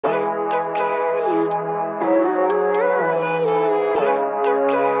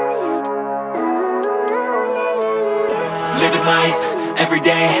every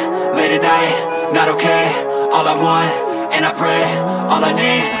day, late at night, not okay. All I want, and I pray, all I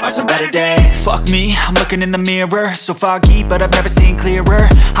need are some better days. Fuck me, I'm looking in the mirror, so foggy, but I've never seen clearer.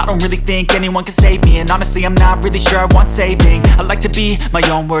 I don't really think anyone can save me, and honestly I'm not really sure I want saving. I like to be my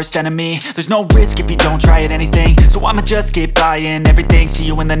own worst enemy. There's no risk if you don't try at anything, so I'ma just keep buying everything. See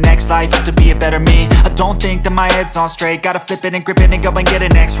you in the next life, have to be a better me. I don't think that my head's on straight, gotta flip it and grip it and go and get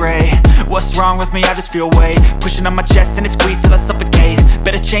an x-ray. What's wrong with me? I just feel weight pushing on my chest and it squeezes till I suffocate.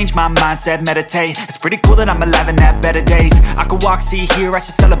 Better change my mindset, meditate. It's pretty cool that I'm alive and have better days. I could walk, see, hear, I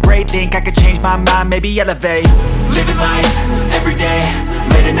should celebrate. Think I could change my mind, maybe elevate. Living life, every day,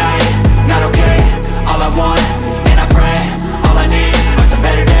 late at night, not okay. All I want, and I pray, all I need are some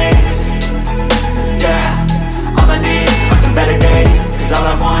better days. Yeah, all I need are some better days. Cause all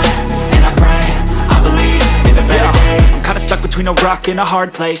I want, and I pray, I believe in the better days. I'm kinda stuck between a rock and a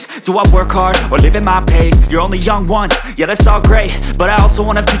hard place. Do I work hard or live at my pace? You're only young once, yeah that's all great, but I also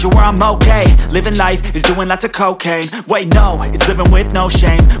want a future where I'm okay. Living life is doing lots of cocaine. Wait no, it's living with no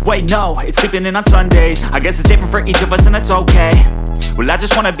shame. Wait no, it's sleeping in on Sundays. I guess it's different for each of us and that's okay. Well I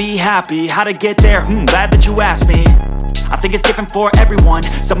just wanna be happy, how to get there? Glad that you asked me. I think it's different for everyone.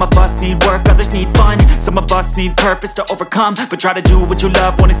 Some of us need work, others need fun. Some of us need purpose to overcome. But try to do what you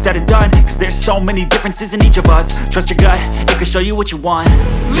love when it's said and done. Cause there's so many differences in each of us. Trust your gut, it can show you what you want.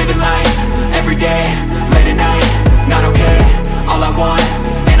 Living life, every day, late at night, not okay. All I want,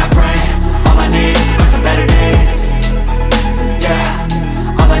 and I pray, all I need are some better days.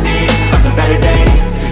 Yeah, all I need are some better days.